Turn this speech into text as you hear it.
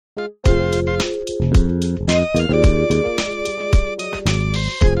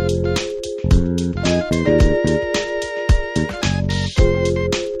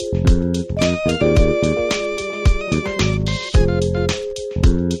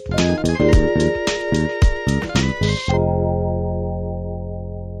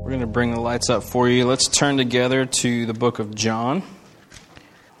Bring the lights up for you. Let's turn together to the book of John.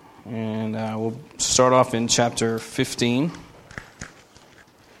 And we'll start off in chapter 15.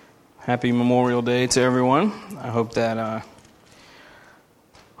 Happy Memorial Day to everyone. I hope that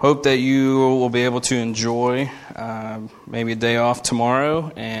you will be able to enjoy maybe a day off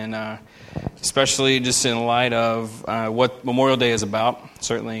tomorrow, and especially just in light of what Memorial Day is about.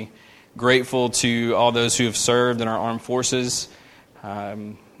 Certainly grateful to all those who have served in our armed forces.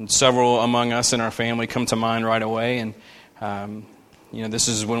 Several among us in our family come to mind right away, and this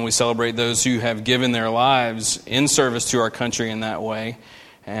is when we celebrate those who have given their lives in service to our country in that way,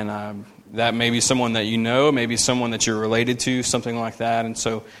 and that may be someone that you know, maybe someone that you're related to, something like that. And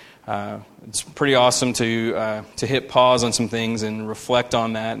so it's pretty awesome to hit pause on some things and reflect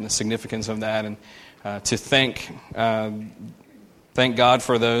on that and the significance of that, and to thank God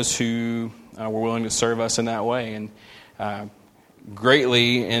for those who were willing to serve us in that way. And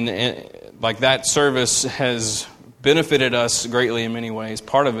greatly, and like that service has benefited us greatly in many ways.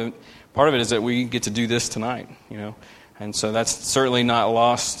 Part of it is that we get to do this tonight, and so that's certainly not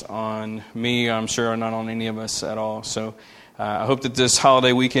lost on me, I'm sure, or not on any of us at all. So I hope that this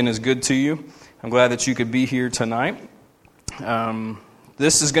holiday weekend is good to you. I'm glad that you could be here tonight.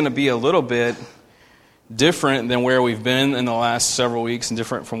 This is going to be a little bit different than where we've been in the last several weeks, and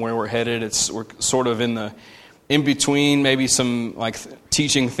different from where we're headed. We're sort of in between maybe some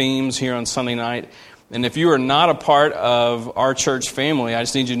teaching themes here on Sunday night. And if you are not a part of our church family, I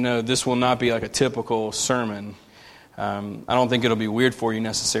just need you to know this will not be like a typical sermon. I don't think it'll be weird for you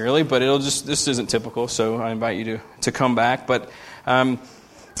necessarily, but this isn't typical, so I invite you to come back. But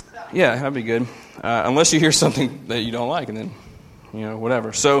yeah, that'd be good. Unless you hear something that you don't like, and then,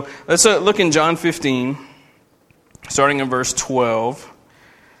 whatever. So let's look in John 15, starting in verse 12.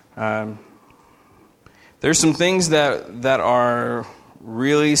 There's some things that are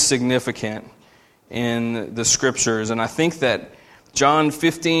really significant in the Scriptures, and I think that John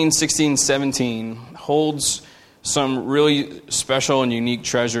 15, 16, 17 holds some really special and unique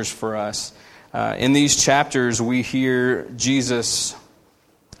treasures for us. In these chapters, we hear Jesus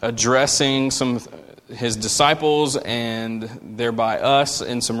addressing his disciples and thereby us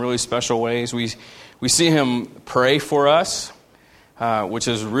in some really special ways. We see him pray for us, which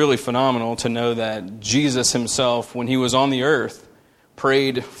is really phenomenal to know that Jesus himself, when he was on the earth,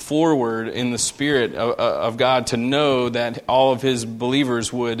 prayed forward in the Spirit of God to know that all of his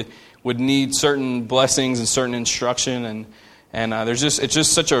believers would need certain blessings and certain instruction. And it's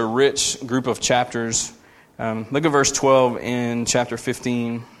just such a rich group of chapters. Look at verse 12 in chapter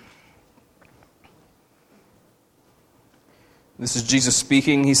 15. This is Jesus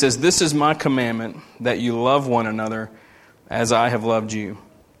speaking. He says, "This is my commandment, that you love one another as I have loved you.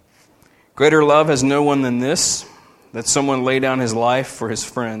 Greater love has no one than this, that someone lay down his life for his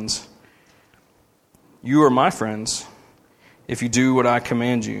friends. You are my friends, if you do what I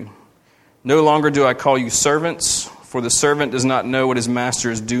command you. No longer do I call you servants, for the servant does not know what his master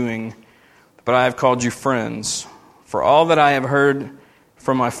is doing, but I have called you friends. For all that I have heard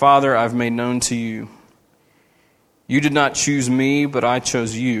from my Father I have made known to you. You did not choose me, but I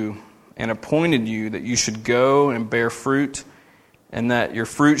chose you, and appointed you that you should go and bear fruit, and that your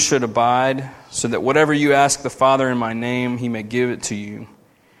fruit should abide, so that whatever you ask the Father in my name, he may give it to you.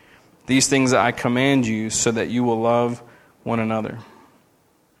 These things I command you, so that you will love one another."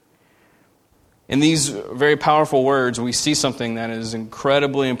 In these very powerful words, we see something that is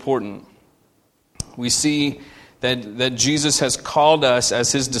incredibly important. We see that Jesus has called us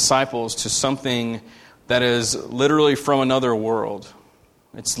as his disciples to something that is literally from another world.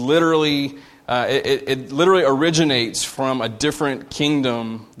 It's literally, it literally originates from a different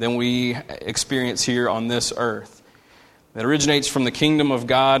kingdom than we experience here on this earth. It originates from the kingdom of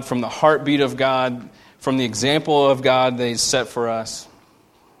God, from the heartbeat of God, from the example of God that he's set for us.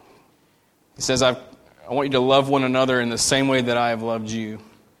 He says, I want you to love one another in the same way that I have loved you.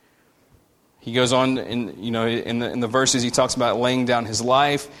 He goes on in the verses, he talks about laying down his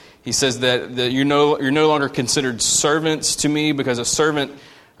life. He says that you're no longer considered servants to me, because a servant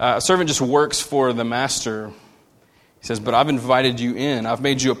just works for the master. He says, but I've invited you in. I've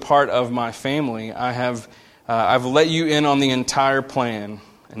made you a part of my family. I've let you in on the entire plan.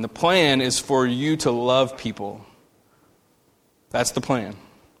 And the plan is for you to love people. That's the plan.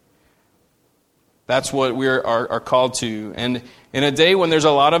 That's what we are called to. And In a day when there's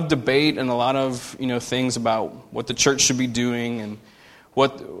a lot of debate and a lot of, things about what the church should be doing and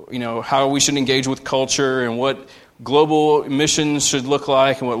what, how we should engage with culture and what global missions should look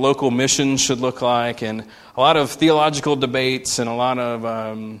like and what local missions should look like, and a lot of theological debates and a lot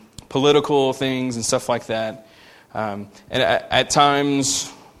of political things and stuff like that. And at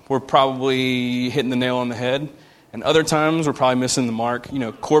times, we're probably hitting the nail on the head, and other times we're probably missing the mark.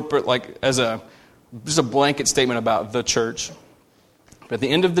 Corporate, like as just a blanket statement about the church. But at the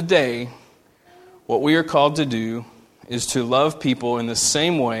end of the day, what we are called to do is to love people in the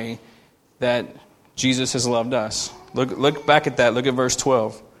same way that Jesus has loved us. Look back at that. Look at verse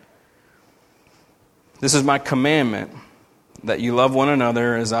 12. This is my commandment, that you love one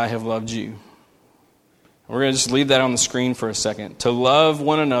another as I have loved you. We're going to just leave that on the screen for a second. To love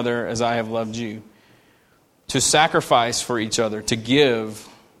one another as I have loved you. To sacrifice for each other. To give.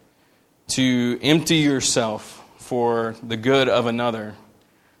 To empty yourself for the good of another.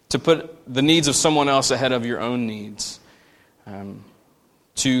 To put the needs of someone else ahead of your own needs.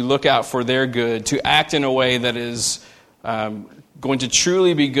 To look out for their good. To act in a way that is going to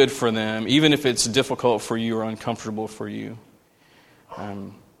truly be good for them, even if it's difficult for you or uncomfortable for you.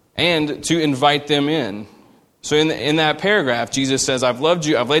 And to invite them in. So in that paragraph, Jesus says, I've loved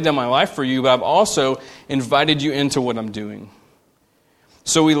you, I've laid down my life for you, but I've also invited you into what I'm doing.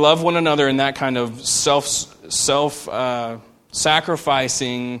 So we love one another in that kind of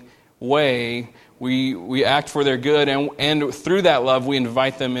self-sacrificing way. We act for their good, and through that love, we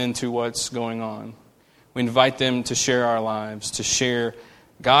invite them into what's going on. We invite them to share our lives, to share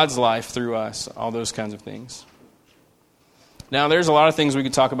God's life through us, all those kinds of things. Now, there's a lot of things we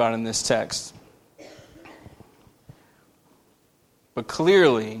could talk about in this text. But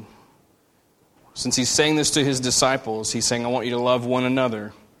clearly, since he's saying this to his disciples, he's saying, I want you to love one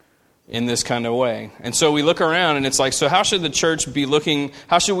another in this kind of way. And so we look around and it's like, so how should the church be looking,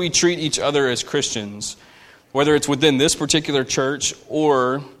 how should we treat each other as Christians? Whether it's within this particular church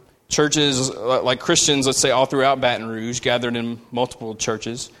or churches like Christians, let's say all throughout Baton Rouge, gathered in multiple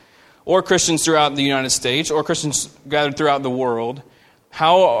churches, or Christians throughout the United States, or Christians gathered throughout the world.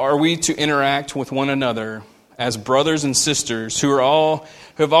 How are we to interact with one another as brothers and sisters who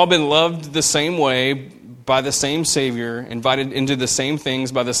have all been loved the same way by the same Savior, invited into the same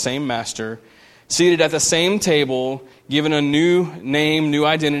things by the same Master, seated at the same table, given a new name, new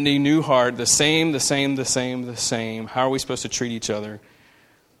identity, new heart, the same. How are we supposed to treat each other?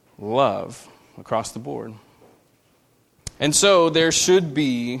 Love across the board. And so there should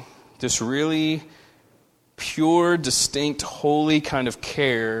be this really pure, distinct, holy kind of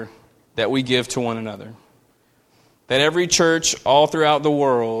care that we give to one another. That every church all throughout the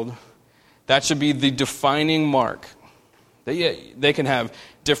world, that should be the defining mark. They can have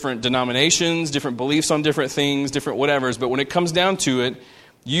different denominations, different beliefs on different things, different whatevers, but when it comes down to it,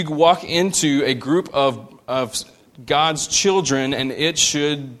 you walk into a group of God's children, and it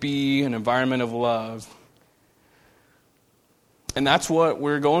should be an environment of love. And that's what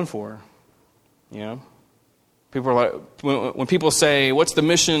we're going for. People are like, when people say, what's the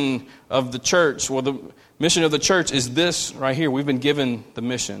mission of the church? Well, the mission of the church is this right here. We've been given the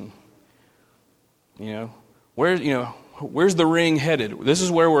mission. Where's the ring headed? This is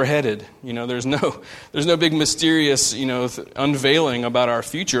where we're headed. There's no big mysterious, unveiling about our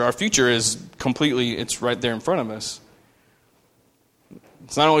future. Our future is completely, it's right there in front of us.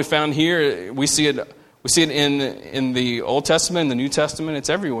 It's not only found here, we see it in the Old Testament, the New Testament, it's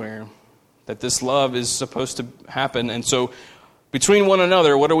everywhere. That this love is supposed to happen. And so between one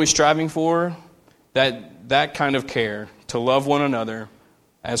another, what are we striving for? That kind of care, to love one another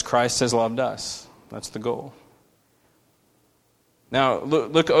as Christ has loved us. That's the goal. Now,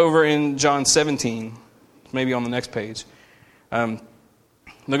 look over in John 17, maybe on the next page. Look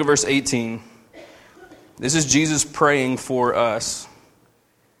at verse 18. This is Jesus praying for us.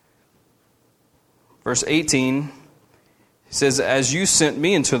 Verse 18, he says, as you sent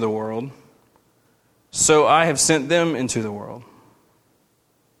me into the world, so I have sent them into the world.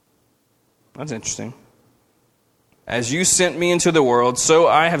 That's interesting. As you sent me into the world, so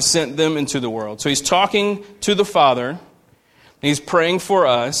I have sent them into the world. So he's talking to the Father, and he's praying for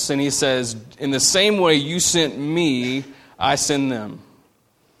us, and he says, in the same way you sent me, I send them.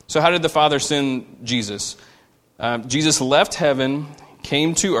 So how did the Father send Jesus? Jesus left heaven,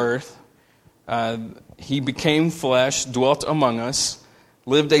 came to earth, he became flesh, dwelt among us,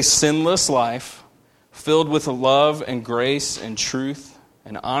 lived a sinless life, filled with love and grace and truth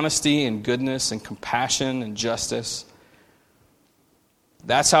and honesty and goodness and compassion and justice.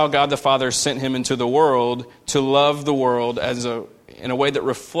 That's how God the Father sent him into the world, to love the world in a way that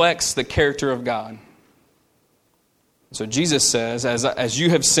reflects the character of God. So Jesus says, as you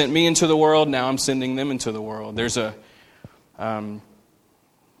have sent me into the world, now I'm sending them into the world. There's a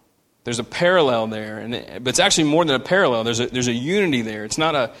parallel there, but it's actually more than a parallel. There's a unity there.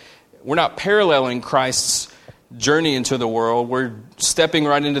 We're not paralleling Christ's journey into the world. We're stepping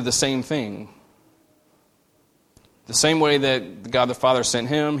right into the same thing. The same way that God the Father sent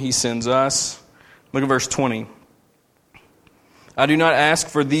him, he sends us. Look at verse 20. I do not ask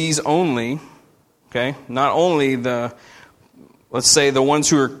for these only, okay? Not only let's say the ones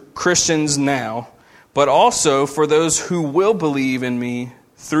who are Christians now, but also for those who will believe in me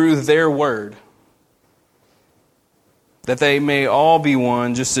through their word, that they may all be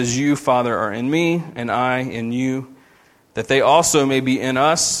one, just as you, Father, are in me, and I in you, that they also may be in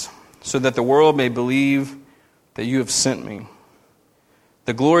us, so that the world may believe that you have sent me.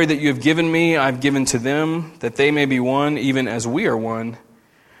 The glory that you have given me, I have given to them, that they may be one, even as we are one.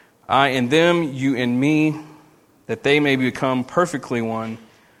 I in them, you in me, that they may become perfectly one,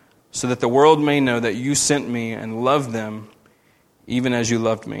 so that the world may know that you sent me and loved them, even as you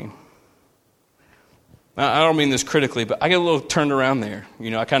loved me. Now, I don't mean this critically, but I get a little turned around there.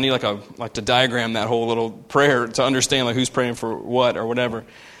 I kind of need like to diagram that whole little prayer to understand like who's praying for what or whatever.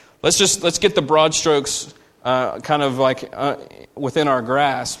 Let's get the broad strokes kind of like within our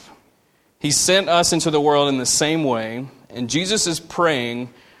grasp. He sent us into the world in the same way, and Jesus is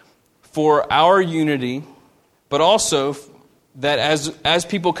praying for our unity, but also that as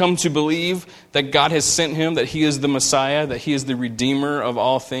people come to believe that God has sent him, that he is the Messiah, that he is the Redeemer of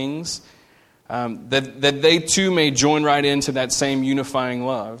all things, that they too may join right into that same unifying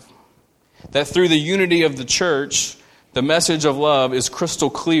love. That through the unity of the church, the message of love is crystal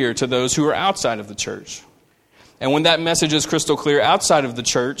clear to those who are outside of the church. And when that message is crystal clear outside of the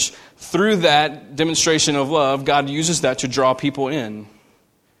church, through that demonstration of love, God uses that to draw people in.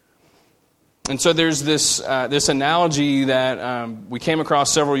 And so there's this analogy that we came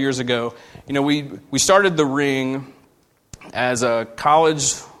across several years ago. We started the Ring as a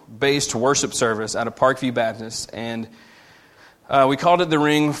college-based worship service at a Parkview Baptist, and we called it the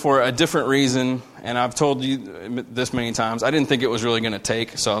Ring for a different reason. And I've told you this many times. I didn't think it was really going to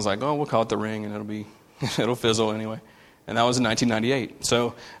take, so I was like, we'll call it the Ring, and it'll fizzle anyway. And that was in 1998.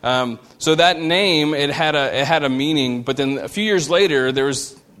 So that name it had a meaning, but then a few years later there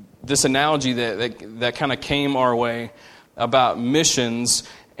was this analogy that kind of came our way about missions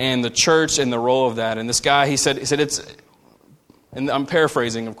and the church and the role of that. And this guy, he said it's, and I'm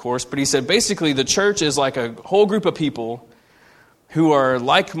paraphrasing, of course, but he said basically the church is like a whole group of people who are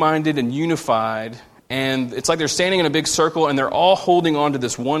like-minded and unified, and it's like they're standing in a big circle and they're all holding on to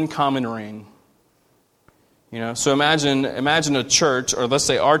this one common ring. So imagine a church, or let's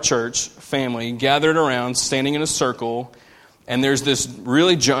say our church family, gathered around, standing in a circle, and there's this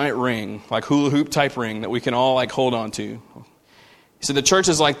really giant ring, like hula hoop type ring, that we can all like hold on to. So the church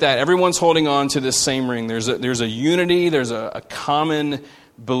is like that. Everyone's holding on to this same ring. There's a unity, there's a common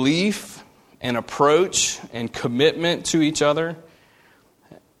belief and approach and commitment to each other.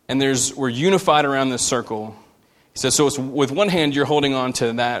 And we're unified around this circle. He says, so it's, with one hand you're holding on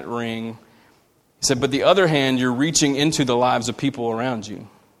to that ring. He said, but the other hand you're reaching into the lives of people around you.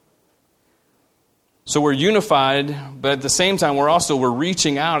 So we're unified, but at the same time we're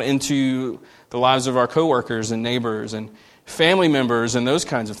reaching out into the lives of our coworkers and neighbors and family members and those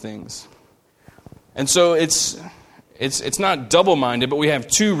kinds of things. And so it's not double-minded, but we have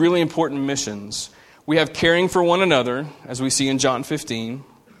two really important missions. We have caring for one another, as we see in John 15,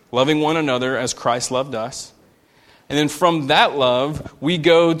 loving one another as Christ loved us. And then from that love, we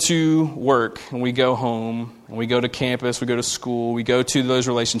go to work, and we go home, and we go to campus, we go to school, we go to those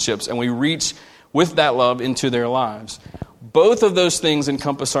relationships, and we reach with that love into their lives. Both of those things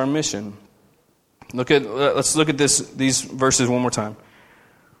encompass our mission. Let's look at these verses one more time.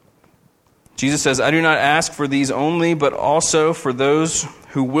 Jesus says, I do not ask for these only, but also for those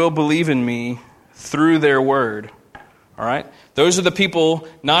who will believe in me through their word. All right? Those are the people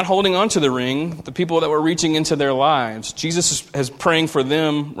not holding on to the ring, the people that were reaching into their lives. Jesus is praying for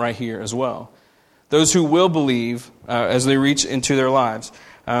them right here as well. Those who will believe as they reach into their lives.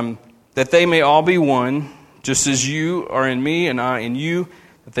 That they may all be one, just as you are in me and I in you,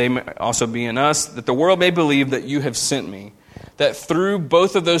 that they may also be in us, that the world may believe that you have sent me. That through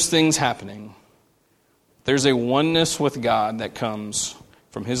both of those things happening, there's a oneness with God that comes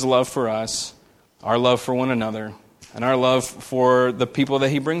from his love for us, our love for one another, and our love for the people that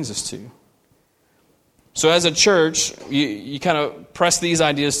he brings us to. So as a church, you kind of press these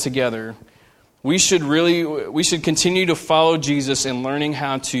ideas together. We should continue to follow Jesus in learning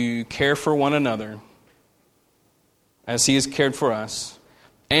how to care for one another as he has cared for us,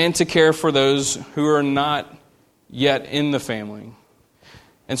 and to care for those who are not yet in the family.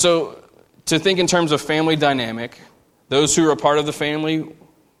 And so to think in terms of family dynamic, those who are a part of the family,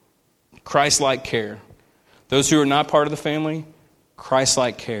 Christ-like care. Those who are not part of the family,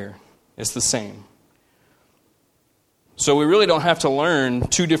 Christ-like care. It's the same. So we really don't have to learn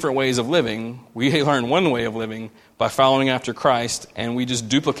two different ways of living. We learn one way of living by following after Christ, and we just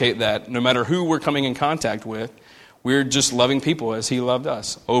duplicate that no matter who we're coming in contact with. We're just loving people as He loved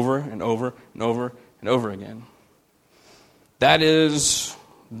us over and over and over and over again. That is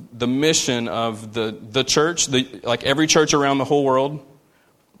the mission of the church, like every church around the whole world,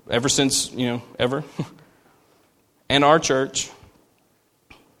 ever since, ever, and our church.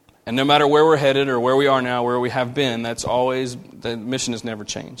 And no matter where we're headed or where we are now, where we have been, the mission has never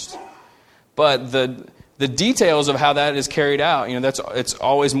changed. But the details of how that is carried out, it's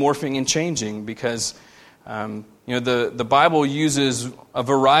always morphing and changing because, the Bible uses a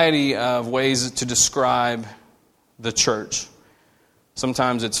variety of ways to describe the church.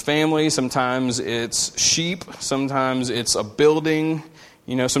 Sometimes it's family, sometimes it's sheep, sometimes it's a building,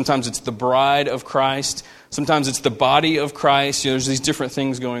 sometimes it's the bride of Christ, sometimes it's the body of Christ. There's these different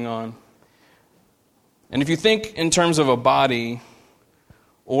things going on. And if you think in terms of a body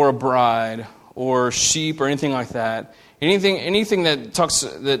or a bride or sheep or anything like that, anything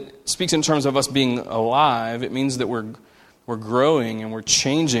that speaks in terms of us being alive, it means that we're growing and we're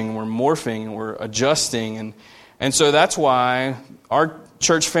changing and we're morphing and we're adjusting. And so that's why our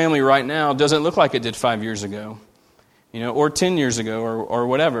church family right now doesn't look like it did 5 years ago, or 10 years ago or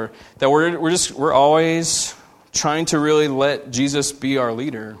whatever. That we're always trying to really let Jesus be our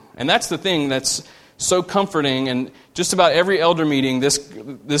leader. And that's the thing that's so comforting. And just about every elder meeting,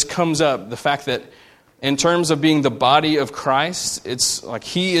 this comes up, the fact that in terms of being the body of Christ, it's like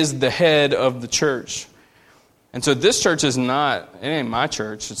He is the head of the church. And so this church it ain't my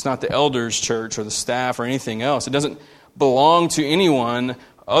church. It's not the elders' church or the staff or anything else. It doesn't belong to anyone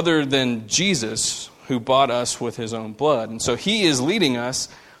other than Jesus, who bought us with His own blood. And so He is leading us,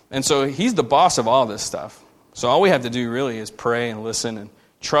 and so He's the boss of all this stuff. So all we have to do really is pray and listen and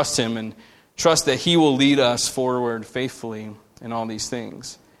trust Him and trust that He will lead us forward faithfully in all these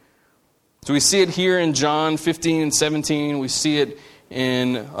things. So we see it here in John 15 and 17. We see it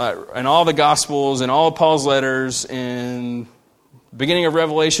in all the Gospels, in all of Paul's letters, in the beginning of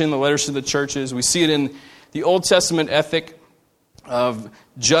Revelation, the letters to the churches. We see it in the Old Testament ethic of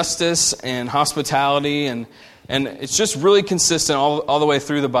justice and hospitality, and it's just really consistent all the way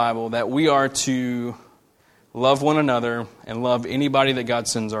through the Bible that we are to love one another and love anybody that God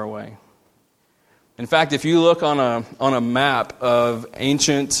sends our way. In fact, if you look on a map of the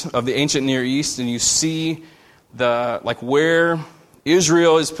ancient Near East, and you see where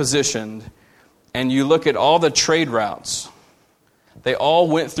Israel is positioned, and you look at all the trade routes, they all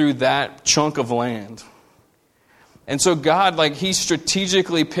went through that chunk of land. And so God, He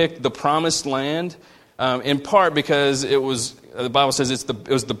strategically picked the promised land, in part because the Bible says it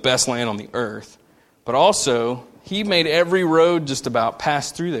was the best land on the earth. But also, He made every road just about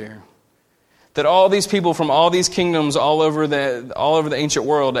pass through there. That all these people from all these kingdoms all over the ancient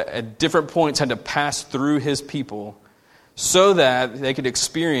world at different points had to pass through His people so that they could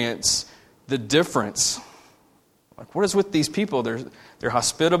experience the difference. What is with these people? They're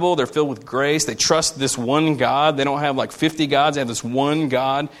hospitable. They're filled with grace. They trust this one God. They don't have 50 gods. They have this one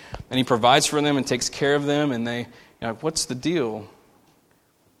God, and He provides for them and takes care of them. And what's the deal?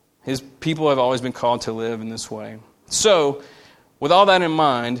 His people have always been called to live in this way. So, with all that in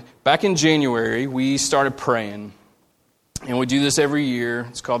mind, back in January, we started praying. And we do this every year.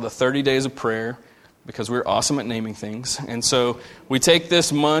 It's called the 30 Days of Prayer, because we're awesome at naming things. And so we take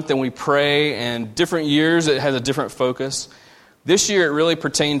this month and we pray, and different years it has a different focus. This year it really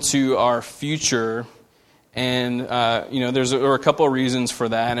pertained to our future, and there were a couple of reasons for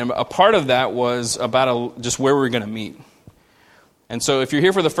that. And a part of that was about just where we're going to meet. And so if you're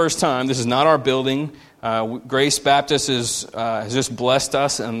here for the first time, this is not our building. Grace Baptist has just blessed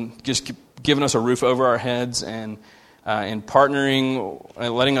us and just given us a roof over our heads, and partnering,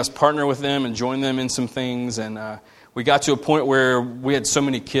 letting us partner with them and join them in some things. And we got to a point where we had so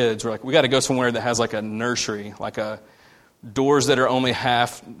many kids. We're like, we got to go somewhere that has a nursery, doors that are only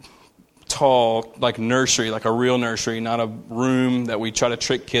half tall, nursery, a real nursery, not a room that we try to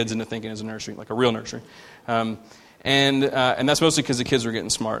trick kids into thinking is a nursery, a real nursery. And that's mostly because the kids were getting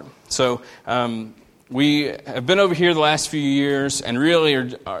smart. So we have been over here the last few years and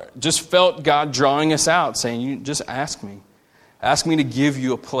really just felt God drawing us out, saying, "You just ask me. Ask me to give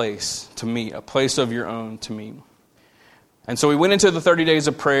you a place to meet, a place of your own to meet." And so we went into the 30 days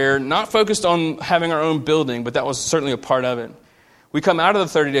of prayer, not focused on having our own building, but that was certainly a part of it. We come out of the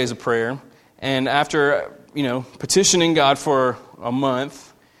 30 days of prayer, and after petitioning God for a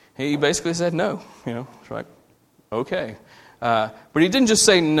month, he basically said no. It's like, okay. But he didn't just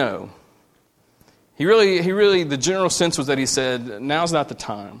say no. He really, the general sense was that he said, now's not the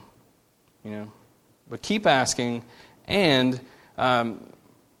time. But keep asking, and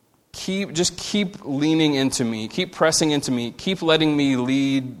keep leaning into me, keep pressing into me, keep letting me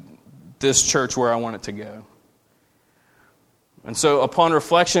lead this church where I want it to go. And so upon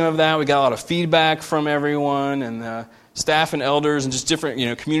reflection of that, we got a lot of feedback from everyone, and the staff and elders and just different,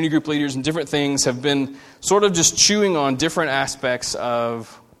 community group leaders and different things have been sort of just chewing on different aspects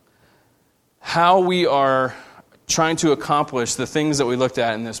of how we are trying to accomplish the things that we looked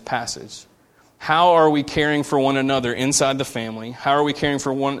at in this passage. How are we caring for one another inside the family? How are we caring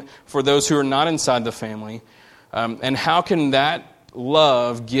for those who are not inside the family? And how can that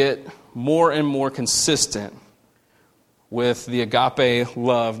love get more and more consistent with the agape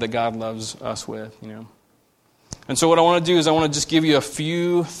love that God loves us with, And so what I want to do is I want to just give you a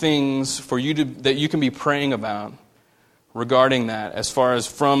few things for you that you can be praying about regarding that, as far as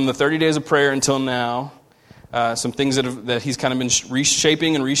from the 30 days of prayer until now, some things that he's kind of been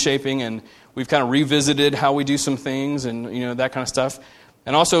reshaping, and we've kind of revisited how we do some things and that kind of stuff,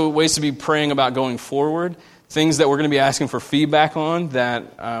 and also ways to be praying about going forward, things that we're going to be asking for feedback on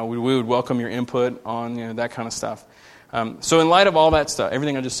that we would welcome your input on, that kind of stuff. So in light of all that stuff,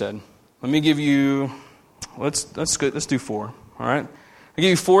 everything I just said, let me give you, let's do 4, all right? I'll give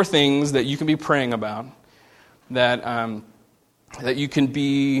you 4 things that you can be praying about, that you can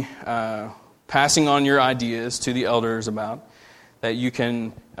be passing on your ideas to the elders about, that you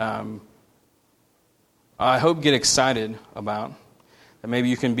can, I hope, get excited about, that maybe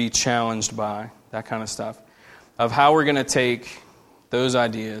you can be challenged by, that kind of stuff, of how we're going to take those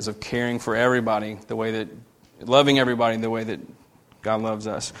ideas of caring for everybody loving everybody the way that God loves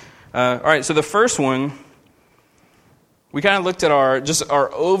us. All right, so the first one, we kind of looked at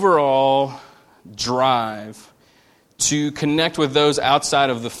our overall drive to connect with those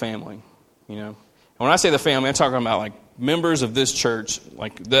outside of the family. And when I say the family, I'm talking about like members of this church,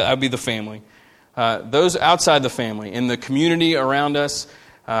 like that would be the family. Those outside the family, in the community around us,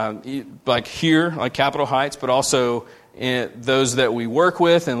 like here, like Capitol Heights, but also those that we work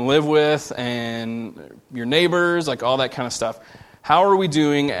with and live with, and your neighbors, like all that kind of stuff. How are we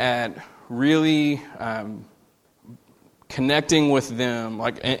doing at really connecting with them,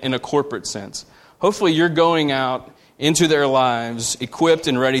 like in a corporate sense? Hopefully you're going out into their lives equipped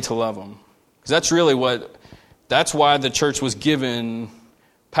and ready to love them. Because that's why the church was given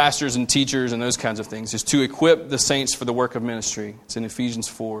pastors and teachers and those kinds of things, is to equip the saints for the work of ministry. It's in Ephesians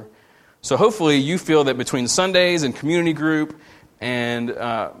 4. So hopefully you feel that between Sundays and community group and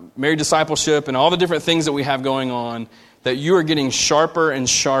married discipleship and all the different things that we have going on, that you are getting sharper and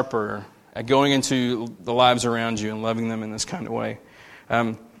sharper at going into the lives around you and loving them in this kind of way.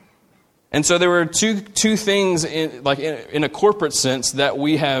 And so there were two things in a corporate sense that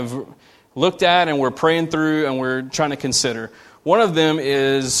we have looked at and we're praying through and we're trying to consider. One of them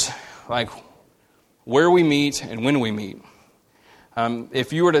is like where we meet and when we meet.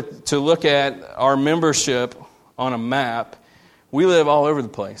 If you were to look at our membership on a map, we live all over the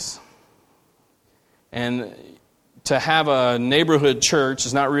place. And to have a neighborhood church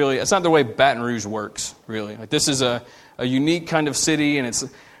it's not the way Baton Rouge works, really. Like this is a unique kind of city, and it's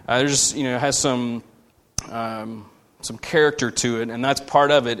it has some character to it, and that's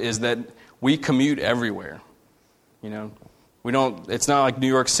part of it, is that we commute everywhere. It's not like New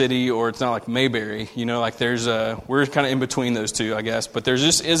York City, or it's not like Mayberry, we're kind of in between those two, I guess. But there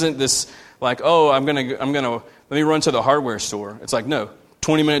just isn't this like, I'm gonna let me run to the hardware store. It's like, no,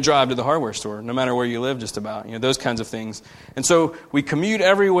 20-minute drive to the hardware store, no matter where you live, just about, those kinds of things. And so we commute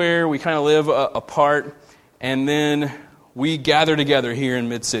everywhere. We kind of live apart, and then we gather together here in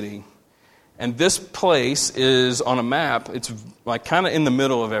Mid-City. And this place is on a map. It's like kind of in the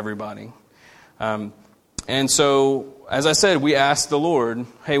middle of everybody. And so, as I said, we asked the Lord,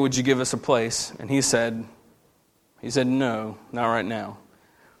 hey, would you give us a place? And He said, no, not right now.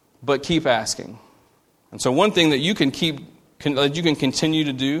 But keep asking. And so one thing that you can continue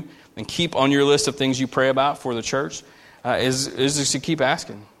to do and keep on your list of things you pray about for the church is just to keep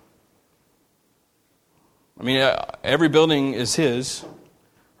asking. I mean, every building is His,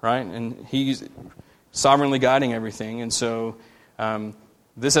 right? And He's sovereignly guiding everything. And so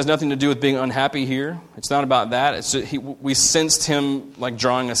this has nothing to do with being unhappy here. It's not about that. It's just we sensed Him like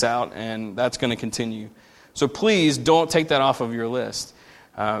drawing us out, and that's going to continue. So please don't take that off of your list.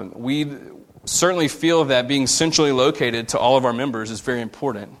 We certainly feel that being centrally located to all of our members is very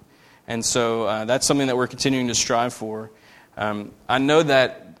important. And so that's something that we're continuing to strive for. I know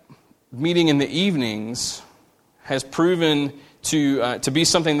that meeting in the evenings has proven to be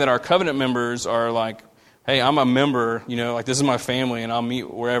something that our covenant members are like, hey, I'm a member, like this is my family, and I'll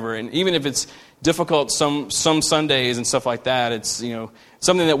meet wherever. And even if it's difficult some Sundays and stuff like that, it's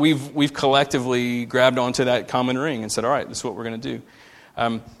something that we've collectively grabbed onto that common ring and said, all right, this is what we're going to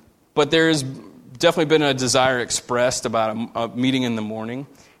do. But there's definitely been a desire expressed about a meeting in the morning,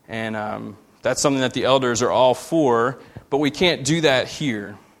 and that's something that the elders are all for, but we can't do that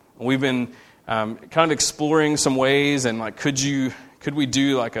here. We've been kind of exploring some ways, and like, could we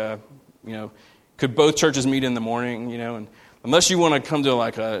do like could both churches meet in the morning, and unless you want to come to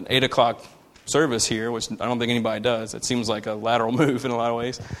like an 8 o'clock service here, which I don't think anybody does. It seems like a lateral move in a lot of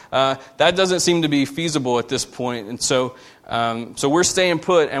ways. That doesn't seem to be feasible at this point, and so we're staying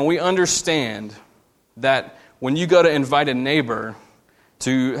put, and we understand that when you go to invite a neighbor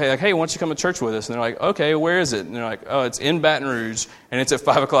to, hey, why don't you come to church with us? And they're like, okay, where is it? And they're like, oh, it's in Baton Rouge, and it's at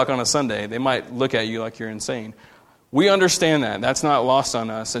 5 o'clock on a Sunday. They might look at you like you're insane. We understand that. That's not lost on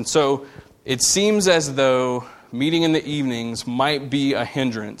us. And so it seems as though meeting in the evenings might be a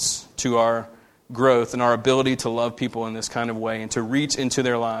hindrance to our growth and our ability to love people in this kind of way and to reach into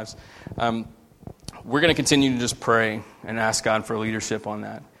their lives. We're going to continue to just pray and ask God for leadership on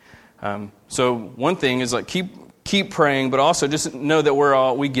that. So one thing is like keep praying, but also just know that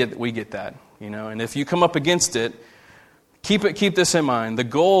we get that, And if you come up against it, keep this in mind. The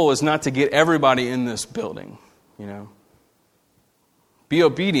goal is not to get everybody in this building, Be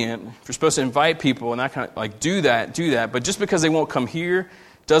obedient. If you're supposed to invite people and that kind of do that. But just because they won't come here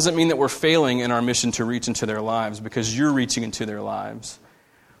doesn't mean that we're failing in our mission to reach into their lives, because you're reaching into their lives.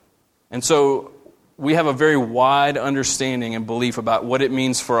 And so we have a very wide understanding and belief about what it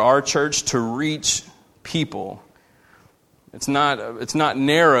means for our church to reach people. It's not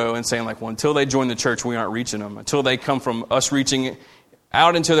narrow and saying well, until they join the church, we aren't reaching them. Until they come from us reaching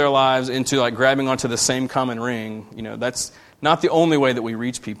out into their lives, into grabbing onto the same common ring, that's not the only way that we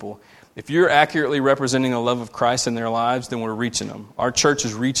reach people. If you're accurately representing the love of Christ in their lives, then we're reaching them. Our church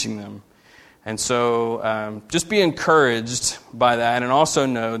is reaching them. And so just be encouraged by that, and also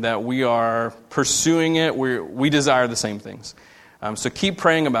know that we are pursuing it. We desire the same things. So keep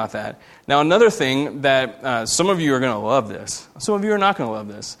praying about that. Now, another thing that some of you are going to love this. Some of you are not going to love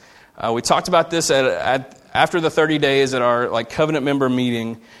this. We talked about this after the 30 days at our covenant member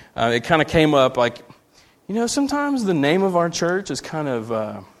meeting. It kind of came up sometimes the name of our church is kind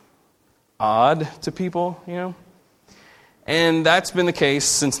of odd to people, And that's been the case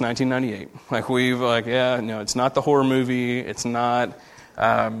since 1998. It's not the horror movie. It's not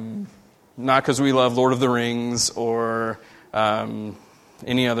because we love Lord of the Rings or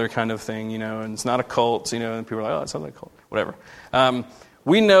any other kind of thing, And it's not a cult, And people are like, oh, it sounds like a cult. Whatever.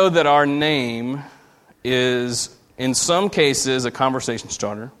 We know that our name is, in some cases, a conversation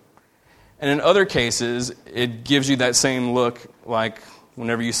starter. And in other cases, it gives you that same look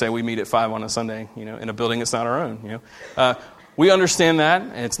whenever you say we meet at 5 on a Sunday, in a building that's not our own, We understand that,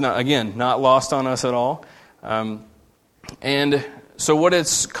 and it's not lost on us at all. And so what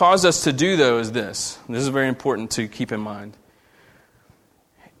it's caused us to do, though, is this. This is very important to keep in mind.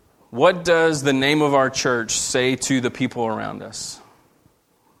 What does the name of our church say to the people around us?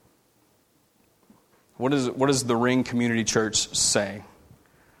 What does the Ring Community Church say?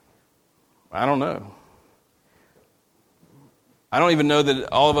 I don't know. I don't even know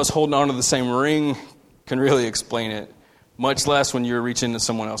that all of us holding on to the same ring can really explain it, much less when you're reaching into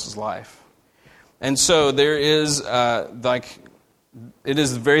someone else's life. And so there is, it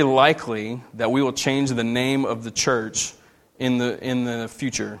is very likely that we will change the name of the church in the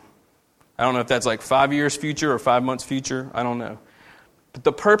future. I don't know if that's 5 years future or 5 months future. I don't know. But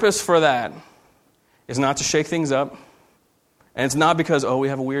the purpose for that is not to shake things up. And it's not because, we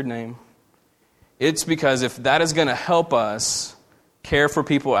have a weird name. It's because if that is going to help us care for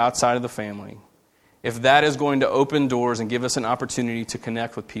people outside of the family, if that is going to open doors and give us an opportunity to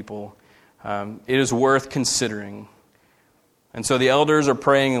connect with people, it is worth considering. And so the elders are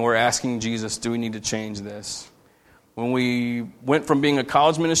praying and we're asking Jesus, do we need to change this? When we went from being a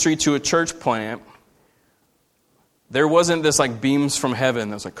college ministry to a church plant, there wasn't this beams from heaven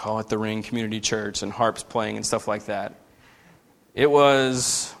that was call it the Ring Community Church and harps playing and stuff like that. It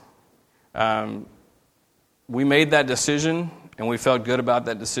was, we made that decision and we felt good about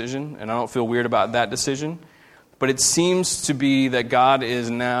that decision, and I don't feel weird about that decision. But it seems to be that God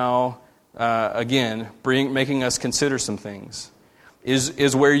is now, making us consider some things.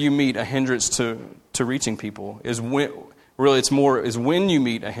 Is where you meet a hindrance to reaching people? Is when you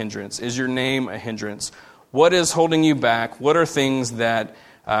meet a hindrance? Is your name a hindrance? What is holding you back? What are things that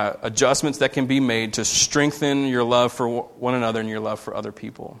adjustments that can be made to strengthen your love for one another and your love for other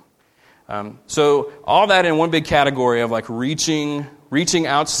people? So all that in one big category of like reaching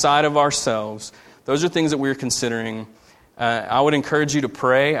outside of ourselves. Those are things that we're considering. I would encourage you to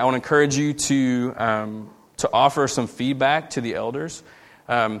pray. I would encourage you to offer some feedback to the elders.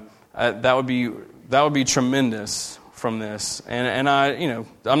 That would be tremendous from this. And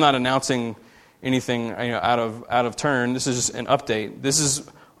I'm not announcing anything out of turn. This is just an update. This is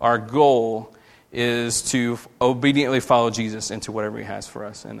our goal, is to obediently follow Jesus into whatever He has for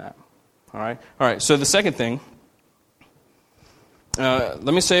us in that. All right. So the second thing, let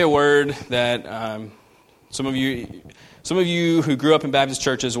me say a word that some of you who grew up in Baptist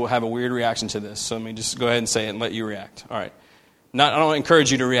churches will have a weird reaction to this. So let me just go ahead and say it and let you react. All right. I don't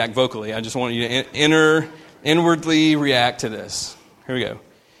encourage you to react vocally. I just want you to inwardly react to this. Here we go.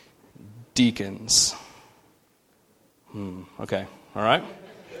 Deacons. Okay. All right.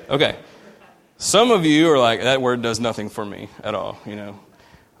 Okay. Some of you are like, that word does nothing for me at all,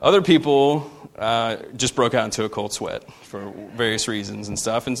 Other people just broke out into a cold sweat for various reasons and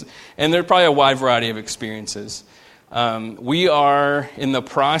stuff. And there's probably a wide variety of experiences. We are in the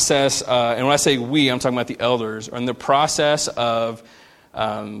process, and when I say we, I'm talking about the elders, are in the process of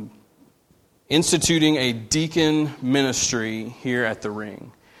instituting a deacon ministry here at the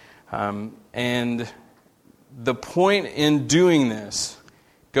Ring. And the point in doing this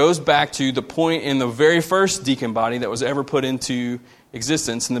goes back to the point in the very first deacon body that was ever put into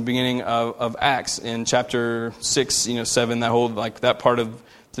existence in the beginning of Acts in chapter 6, 7, that whole, that part of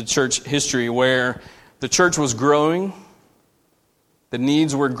the church history where the church was growing, the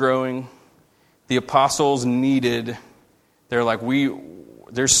needs were growing, the apostles they're like,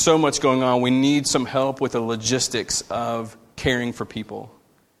 there's so much going on, we need some help with the logistics of caring for people.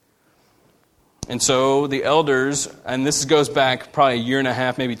 And so the elders, and this goes back probably a year and a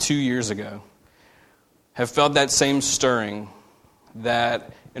half, maybe 2 years ago, have felt that same stirring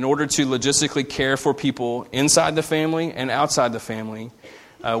that in order to logistically care for people inside the family and outside the family,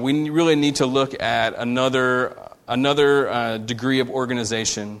 we really need to look at another degree of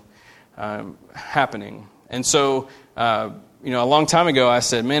organization happening. And so, a long time ago, I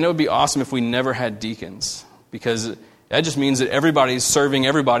said, man, it would be awesome if we never had deacons, because that just means that everybody's serving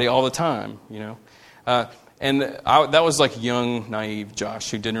everybody all the time, that was like young, naive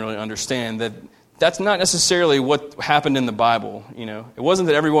Josh who didn't really understand that that's not necessarily what happened in the Bible. It wasn't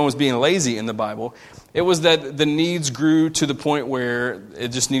that everyone was being lazy in the Bible. It was that the needs grew to the point where it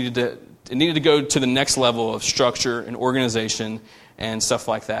just needed to go to the next level of structure and organization and stuff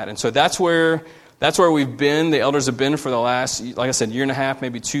like that. And so that's where we've been. The elders have been for the last, like I said, year and a half,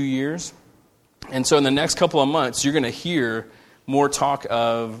 maybe 2 years. And so in the next couple of months, you're going to hear more talk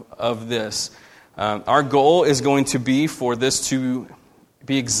of this. Our goal is going to be for this to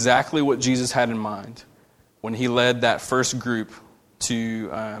be exactly what Jesus had in mind when He led that first group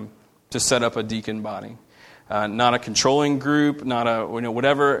to set up a deacon body. Not a controlling group, not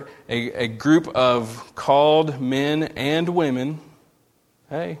whatever, a group of called men and women.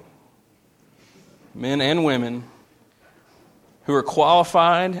 Hey, men and women who are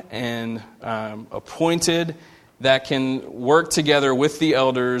qualified and appointed, that can work together with the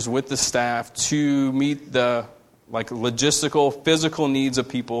elders, with the staff, to meet the logistical, physical needs of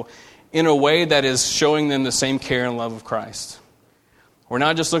people in a way that is showing them the same care and love of Christ. We're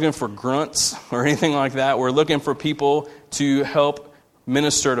not just looking for grunts or anything like that. We're looking for people to help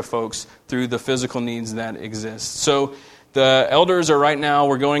minister to folks through the physical needs that exist. So the elders are right now,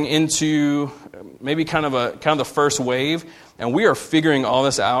 we're going into maybe kind of the first wave, and we are figuring all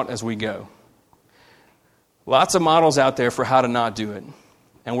this out as we go. Lots of models out there for how to not do it.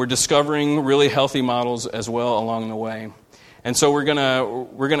 And we're discovering really healthy models as well along the way. And so we're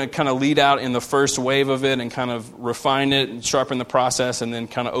gonna kind of lead out in the first wave of it and kind of refine it and sharpen the process, and then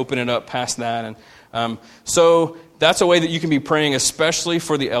kind of open it up past that. And so that's a way that you can be praying, especially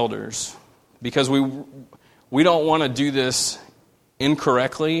for the elders, because we don't want to do this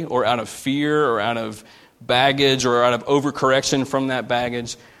incorrectly or out of fear or out of baggage or out of overcorrection from that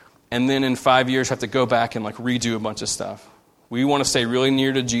baggage, and then in 5 years have to go back and redo a bunch of stuff. We want to stay really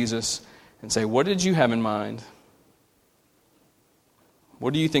near to Jesus and say, what did you have in mind?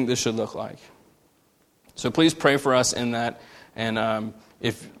 What do you think this should look like? So please pray for us in that. And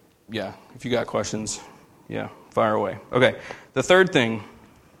if you got questions, fire away. Okay, the third thing.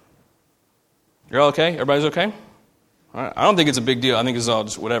 You're all okay? Everybody's okay? All right. I don't think it's a big deal. I think it's all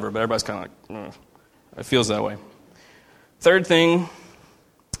just whatever, but everybody's kind of it feels that way. Third thing,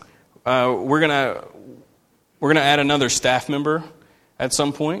 we're gonna add another staff member at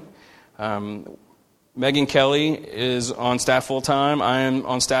some point. Megan Kelly is on staff full-time. I am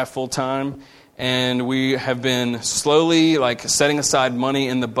on staff full-time. and we have been slowly setting aside money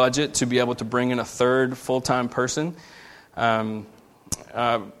in the budget to be able to bring in a third full-time person. That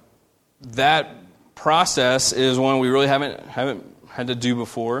process is one we really haven't had to do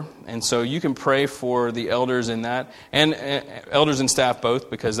before, and so you can pray for the elders in that, and elders and staff both,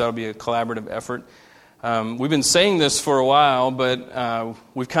 because that'll be a collaborative effort. We've been saying this for a while, but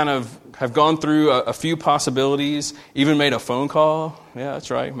we've kind of have gone through a few possibilities, even made a phone call. Yeah,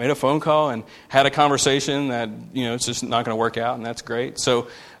 that's right. Made a phone call and had a conversation that, it's just not going to work out, and that's great. So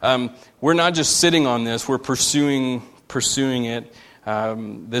we're not just sitting on this, we're pursuing it.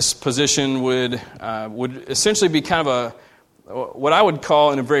 This position would essentially be kind of what I would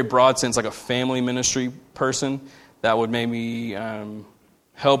call, in a very broad sense, like a family ministry person that would maybe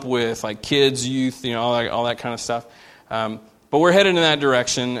help with kids, youth, all that kind of stuff. But we're headed in that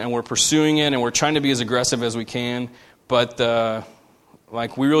direction, and we're pursuing it, and we're trying to be as aggressive as we can. But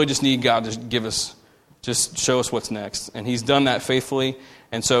we really just need God to just show us what's next, and He's done that faithfully.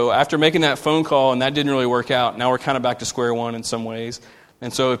 And so after making that phone call, and that didn't really work out, now we're kind of back to square one in some ways.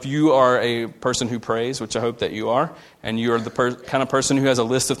 And so if you are a person who prays, which I hope that you are, and you are the kind of person who has a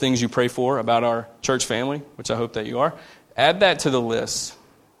list of things you pray for about our church family, which I hope that you are, add that to the list,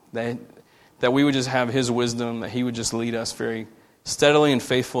 that we would just have His wisdom, that He would just lead us very steadily and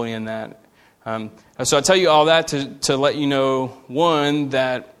faithfully in that. So I tell you all that to let you know, one,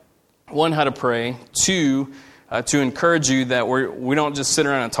 how to pray, two, to encourage you that we don't just sit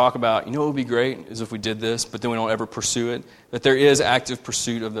around and talk about, what would be great is if we did this, but then we don't ever pursue it, that there is active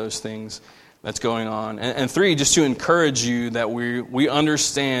pursuit of those things that's going on. And three, just to encourage you that we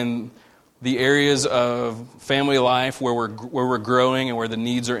understand the areas of family life where we're growing and where the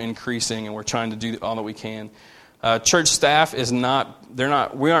needs are increasing, and we're trying to do all that we can. Church staff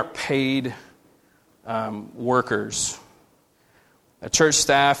we aren't paid workers. A church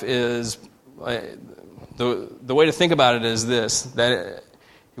staff is, the way to think about it is this, that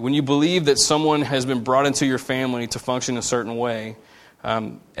when you believe that someone has been brought into your family to function a certain way,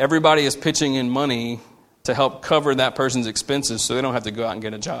 everybody is pitching in money to help cover that person's expenses so they don't have to go out and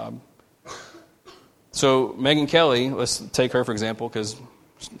get a job. So Megan Kelly, let's take her for example, because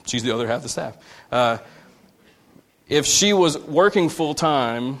she's the other half of the staff. If she was working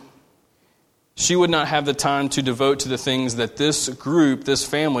full-time, she would not have the time to devote to the things that this group, this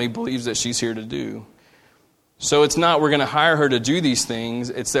family, believes that she's here to do. So it's not we're going to hire her to do these things.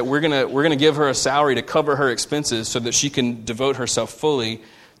 It's that we're going to give her a salary to cover her expenses so that she can devote herself fully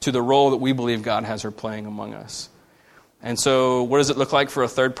to the role that we believe God has her playing among us. And so what does it look like for a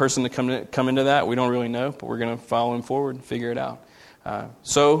third person to come into that? We don't really know, but we're going to follow Him forward and figure it out.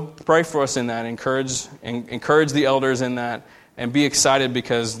 So pray for us in that. Encourage the elders in that, and be excited,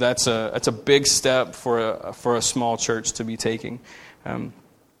 because that's a big step for a small church to be taking. All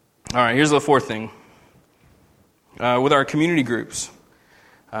right, here's the fourth thing. With our community groups,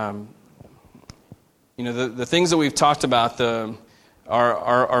 the things that we've talked about,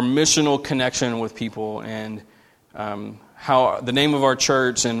 our missional connection with people, and how the name of our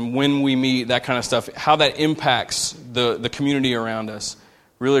church and when we meet, that kind of stuff, how that impacts the community around us,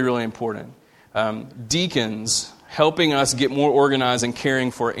 really, really important. Deacons, helping us get more organized and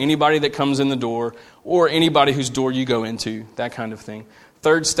caring for anybody that comes in the door or anybody whose door you go into, that kind of thing.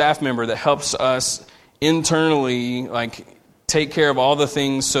 Third staff member that helps us internally, take care of all the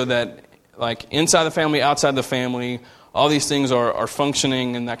things so that, inside the family, outside the family, all these things are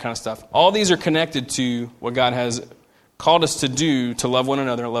functioning and that kind of stuff. All these are connected to what God has called us to do, to love one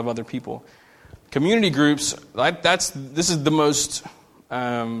another and love other people. Community groups, this is the most,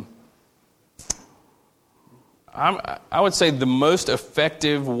 I would say the most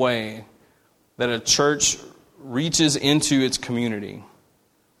effective way that a church reaches into its community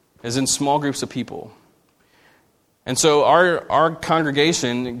is in small groups of people. And so our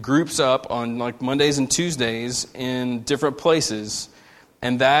congregation groups up on Mondays and Tuesdays in different places,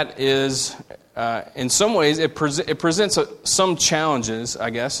 and that is, in some ways, it presents some challenges,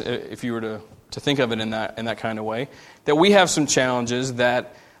 I guess, if you were to think of it in that kind of way. That we have some challenges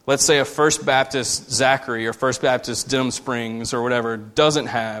that, let's say, a First Baptist Zachary or First Baptist Denham Springs or whatever doesn't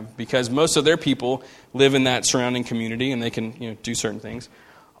have, because most of their people live in that surrounding community and they can do certain things.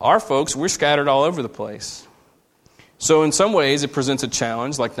 Our folks, we're scattered all over the place. So in some ways, it presents a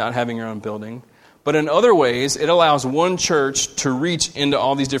challenge, like not having your own building. But in other ways, it allows one church to reach into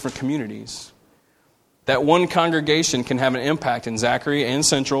all these different communities. That one congregation can have an impact in Zachary and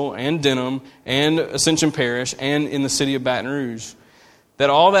Central and Denham and Ascension Parish and in the city of Baton Rouge.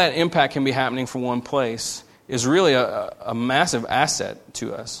 That all that impact can be happening from one place is really a massive asset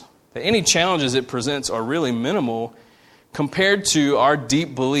to us. That any challenges it presents are really minimal compared to our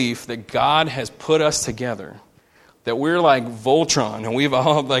deep belief that God has put us together, that we're like Voltron, and we've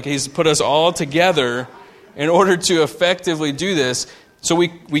all, like, He's put us all together in order to effectively do this. So we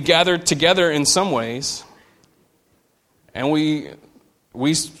gather together in some ways, and we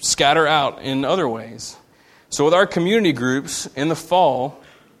scatter out in other ways. So with our community groups in the fall,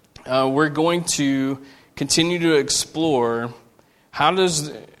 we're going to continue to explore how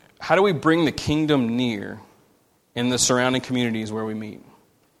do we bring the kingdom near in the surrounding communities where we meet.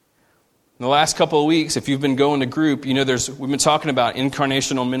 In the last couple of weeks, if you've been going to group, you know we've been talking about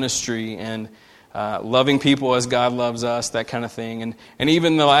incarnational ministry and loving people as God loves us, that kind of thing. And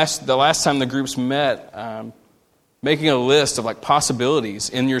even the last time the groups met, making a list of like possibilities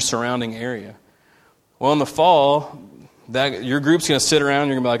in your surrounding area. Well, in the fall, that your group's going to sit around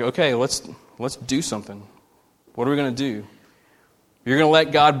and you're going to be like, okay, let's do something. What are we going to do? You're going to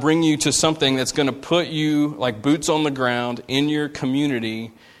let God bring you to something that's going to put you like boots on the ground in your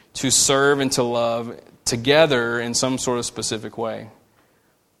community to serve and to love together in some sort of specific way.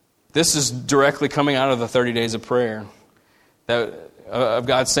 This is directly coming out of the 30 days of prayer. Of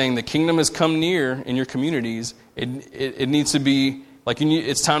God saying the kingdom has come near in your communities. It needs to be like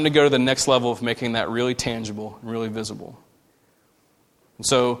it's time to go to the next level of making that really tangible and really visible. And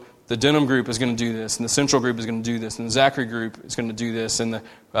so the Denham group is going to do this, and the Central group is going to do this, and the Zachary group is going to do this, and the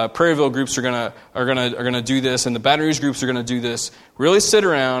Prairieville groups are going to do this, and the Baton Rouge groups are going to do this. Really sit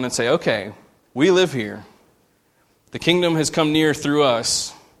around and say, okay, we live here. The kingdom has come near through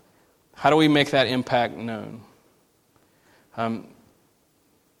us. How do we make that impact known?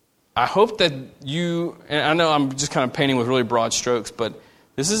 I hope that and I know I'm just kind of painting with really broad strokes, but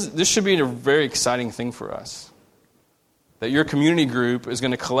this should be a very exciting thing for us. That your community group is going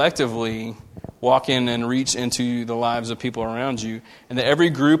to collectively walk in and reach into the lives of people around you, and that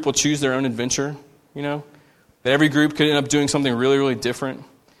every group will choose their own adventure, that every group could end up doing something really, really different,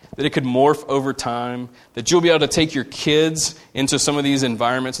 that it could morph over time, that you'll be able to take your kids into some of these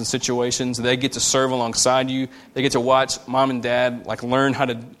environments and situations, they get to serve alongside you, they get to watch mom and dad learn how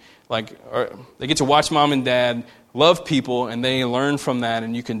to, they get to watch mom and dad love people, and they learn from that,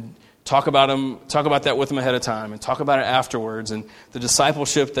 and you can talk about that with them ahead of time, and talk about it afterwards, and the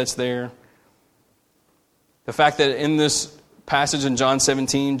discipleship that's there. The fact that in this passage in John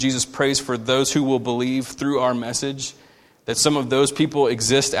 17, Jesus prays for those who will believe through our message, that some of those people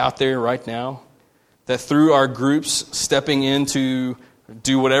exist out there right now, that through our groups stepping in to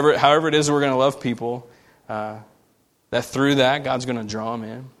do however it is we're going to love people, that through that, God's going to draw them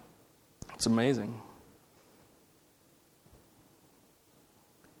in. It's amazing.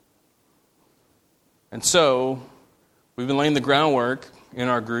 And so, we've been laying the groundwork in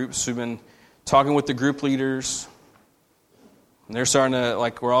our groups. We've been talking with the group leaders. And they're starting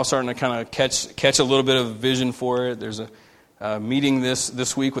to, we're all starting to kind of catch a little bit of vision for it. There's a meeting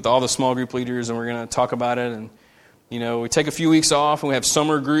this week with all the small group leaders, and we're going to talk about it. And, we take a few weeks off, and we have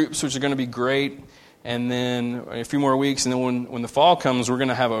summer groups, which are going to be great. And then a few more weeks, and then when the fall comes,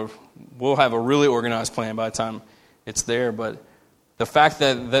 we'll have a really organized plan by the time it's there. But the fact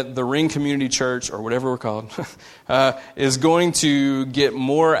that the Ring Community Church, or whatever we're called, is going to get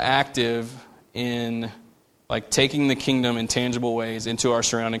more active in taking the kingdom in tangible ways into our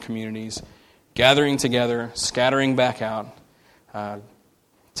surrounding communities, gathering together, scattering back out.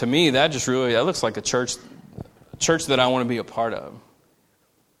 To me, that looks like a church that I want to be a part of.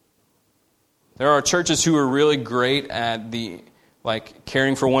 There are churches who are really great at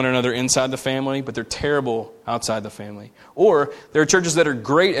caring for one another inside the family, but they're terrible outside the family. Or there are churches that are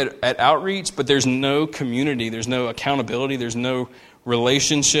great at outreach, but there's no community, there's no accountability, there's no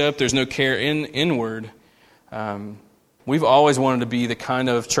relationship, there's no care inward. We've always wanted to be the kind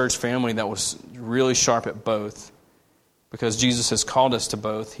of church family that was really sharp at both, because Jesus has called us to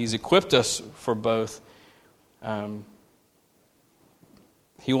both. He's equipped us for both.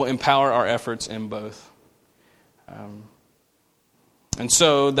 He will empower our efforts in both. And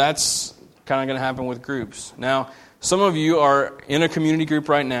so that's kind of going to happen with groups. Now, some of you are in a community group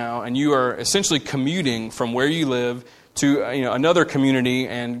right now, and you are essentially commuting from where you live to another community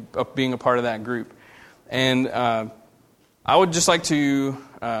and being a part of that group. And I would just like to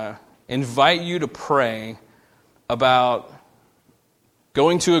invite you to pray about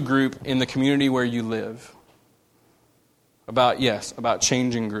going to a group in the community where you live. About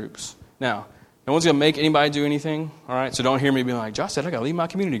changing groups. Now, no one's going to make anybody do anything, all right? So don't hear me being like, Josh said I got to leave my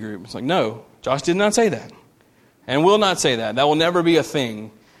community group. It's like, no, Josh did not say that. And will not say that. That will never be a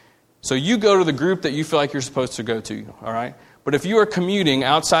thing. So you go to the group that you feel like you're supposed to go to, all right? But if you are commuting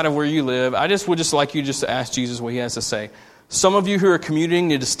outside of where you live, I would just like you just to ask Jesus what He has to say. Some of you who are commuting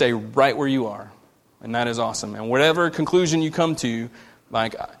need to stay right where you are, and that is awesome. And whatever conclusion you come to,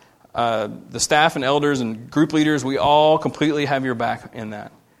 like the staff and elders and group leaders, we all completely have your back in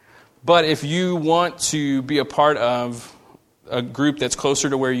that. But if you want to be a part of a group that's closer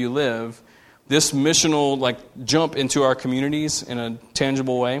to where you live, this missional jump into our communities in a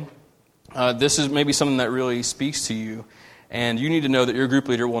tangible way, this is maybe something that really speaks to you. And you need to know that your group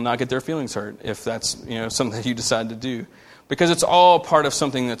leader will not get their feelings hurt if that's something that you decide to do. Because it's all part of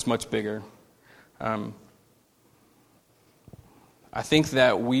something that's much bigger. I think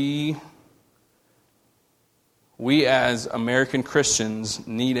that we as American Christians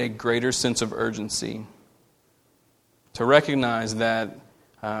need a greater sense of urgency to recognize that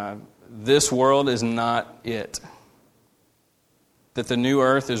this world is not it. That the new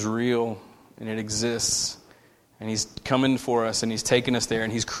earth is real and it exists. And He's coming for us and He's taking us there.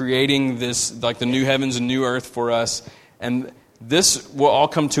 And He's creating this, like the new heavens and new earth for us. And this will all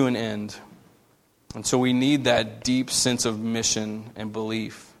come to an end. And so we need that deep sense of mission and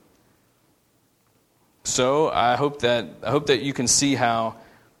belief. So I hope that you can see how,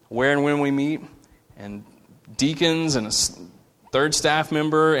 where and when we meet, and deacons and a third staff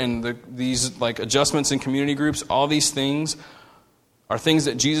member and these adjustments in community groups, all these things are things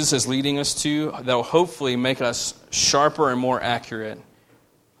that Jesus is leading us to that will hopefully make us sharper and more accurate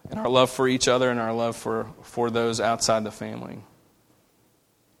in our love for each other and our love for those outside the family.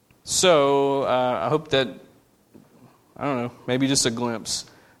 So I hope that, I don't know, maybe just a glimpse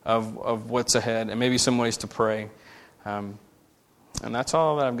of what's ahead and maybe some ways to pray. And that's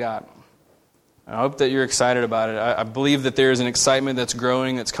all that I've got. I hope that you're excited about it. I believe that there's an excitement that's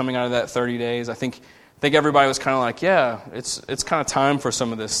growing, that's coming out of that 30 days. I think everybody was kind of like, yeah, it's kind of time for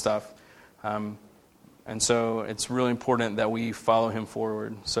some of this stuff. And so it's really important that we follow Him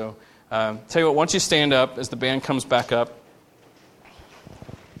forward. So tell you what, once you stand up as the band comes back up,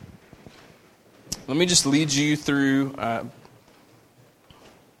 let me just lead you through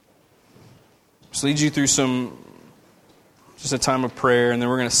just a time of prayer, and then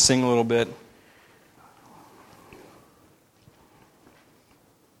we're going to sing a little bit.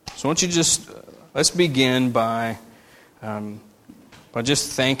 So why don't you let's begin by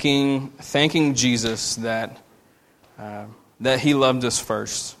just thanking Jesus that He loved us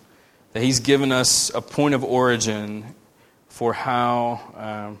first, that He's given us a point of origin for how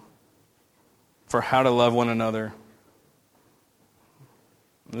to love one another.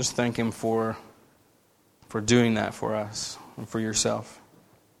 Just thank Him for doing that for us and for yourself.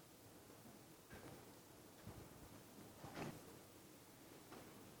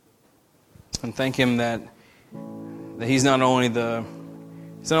 And thank Him that He's not only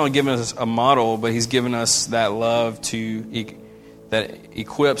giving us a model, but He's given us that love that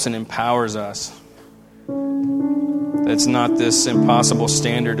equips and empowers us. It's not this impossible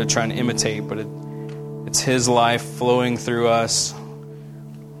standard to try and imitate, but it's His life flowing through us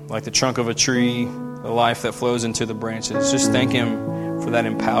like the trunk of a tree, the life that flows into the branches. Just thank Him for that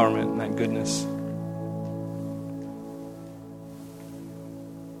empowerment and that goodness.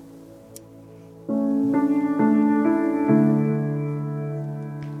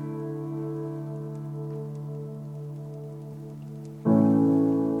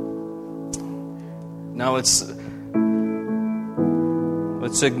 Now let's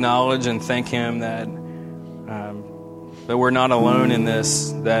acknowledge and thank Him that we're not alone in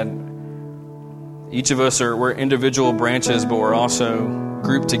this, that each of us we're individual branches, but we're also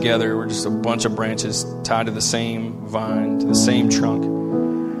grouped together. We're just a bunch of branches tied to the same vine, to the same trunk.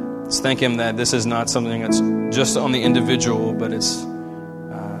 Let's thank Him that this is not something that's just on the individual, but it's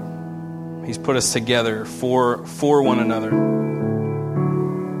He's put us together for one another.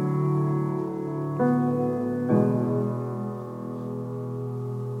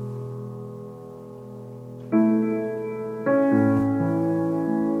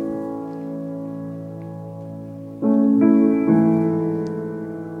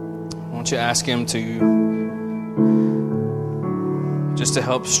 To ask Him to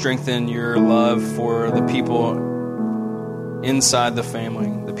help strengthen your love for the people inside the family,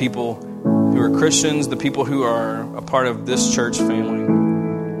 the people who are Christians, the people who are a part of this church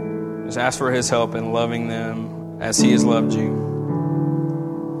family. Just ask for His help in loving them as He has loved you.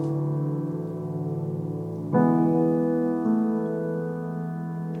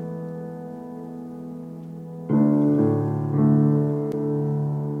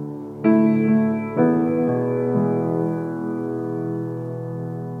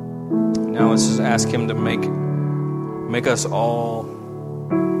 Let's just ask Him to make us all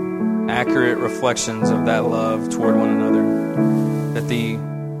accurate reflections of that love toward one another. That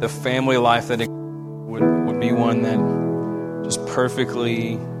the family life that it would be one that just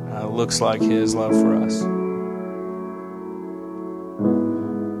perfectly looks like his love for us.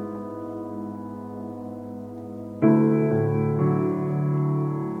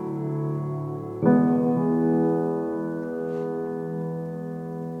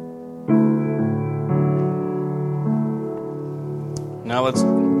 Now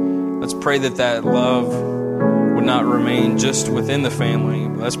let's pray that love would not remain just within the family.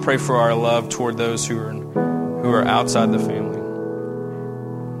 But let's pray for our love toward those who are outside the family.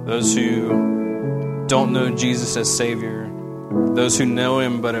 Those who don't know Jesus as Savior. Those who know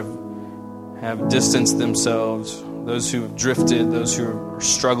Him but have distanced themselves. Those who have drifted. Those who are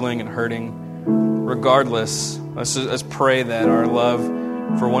struggling and hurting. Regardless, let's pray that our love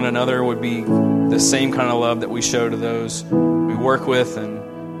for one another would be the same kind of love that we show to those we work with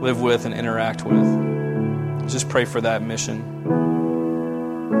and live with and interact with. Just pray for that mission.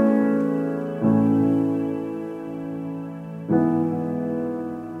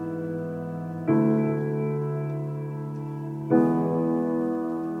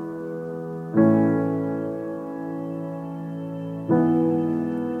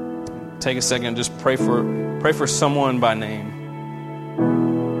 Take a second and just pray for someone by name.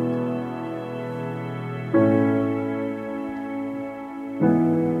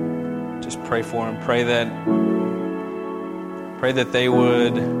 Just pray for them. Pray that they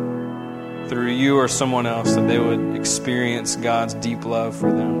would, through you or someone else, that they would experience God's deep love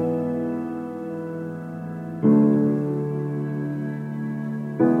for them.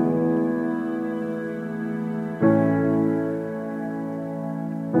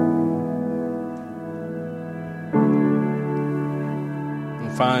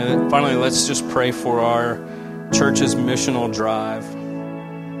 Finally, let's just pray for our church's missional drive.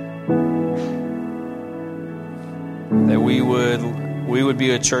 That we would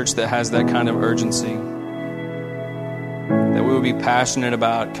be a church that has that kind of urgency. That we would be passionate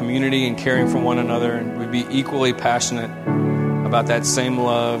about community and caring for one another, and we'd be equally passionate about that same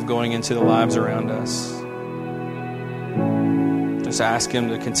love going into the lives around us. Just ask Him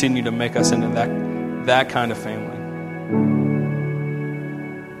to continue to make us into that kind of family.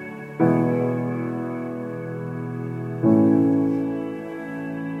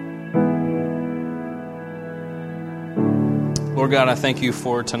 Lord God, I thank you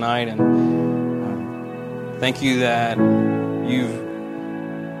for tonight, and thank you that you've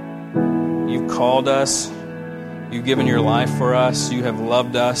called us, you've given your life for us, you have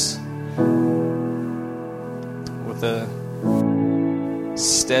loved us with a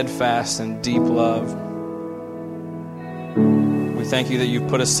steadfast and deep love. We thank you that you've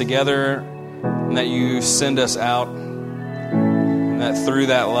put us together and that you send us out, and that through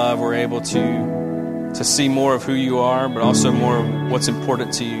that love we're able to see more of who you are, but also more of what's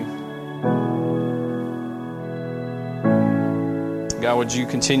important to you. God, would you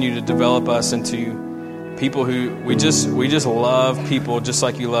continue to develop us into people who we just love people just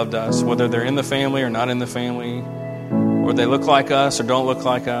like you loved us, whether they're in the family or not in the family, or they look like us or don't look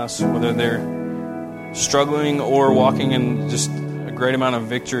like us, whether they're struggling or walking in just a great amount of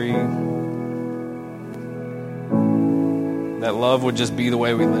victory. That love would just be the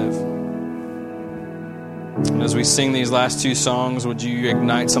way we live. And as we sing these last two songs, would you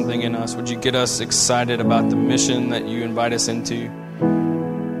ignite something in us? Would you get us excited about the mission that you invite us into?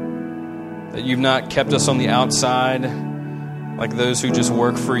 That you've not kept us on the outside like those who just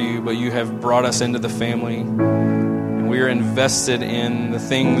work for you, but you have brought us into the family. And we are invested in the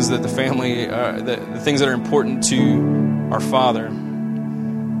things that the family, the things that are important to our Father.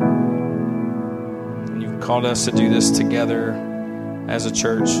 And you've called us to do this together as a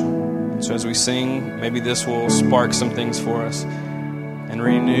church. So as we sing, maybe this will spark some things for us and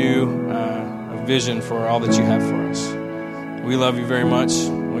renew a vision for all that you have for us. We love you very much.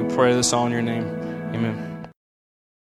 We pray this all in your name. Amen.